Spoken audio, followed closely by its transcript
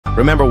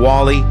Remember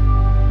WALLE?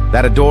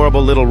 That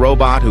adorable little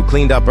robot who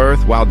cleaned up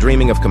Earth while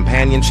dreaming of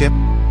companionship?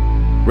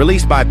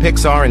 Released by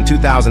Pixar in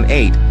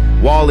 2008,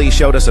 WALLE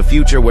showed us a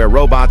future where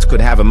robots could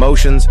have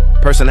emotions,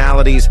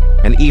 personalities,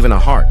 and even a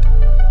heart.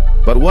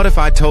 But what if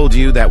I told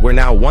you that we're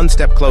now one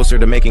step closer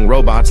to making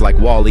robots like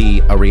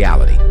WALLE a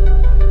reality?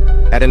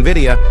 At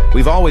NVIDIA,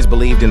 we've always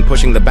believed in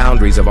pushing the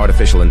boundaries of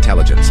artificial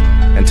intelligence.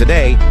 And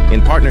today,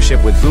 in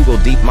partnership with Google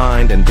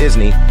DeepMind and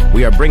Disney,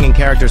 we are bringing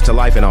characters to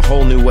life in a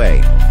whole new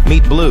way.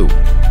 Meet Blue.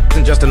 It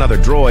isn't just another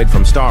droid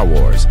from Star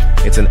Wars.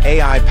 It's an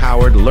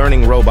AI-powered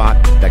learning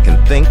robot that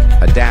can think,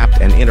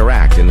 adapt, and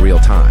interact in real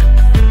time.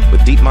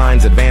 With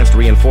DeepMind's advanced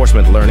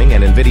reinforcement learning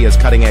and NVIDIA's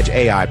cutting-edge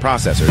AI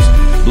processors,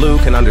 Blue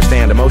can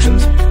understand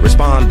emotions,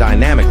 respond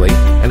dynamically,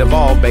 and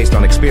evolve based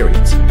on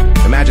experience.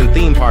 Imagine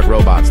theme park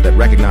robots that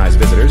recognize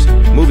visitors,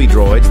 movie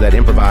droids that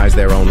improvise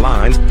their own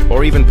lines,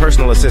 or even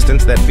personal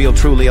assistants that feel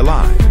truly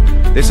alive.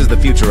 This is the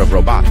future of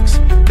robotics.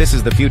 This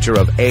is the future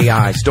of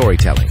AI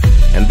storytelling.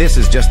 And this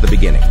is just the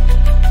beginning.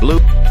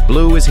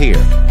 Blue is here,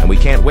 and we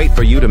can't wait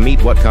for you to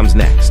meet what comes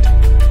next.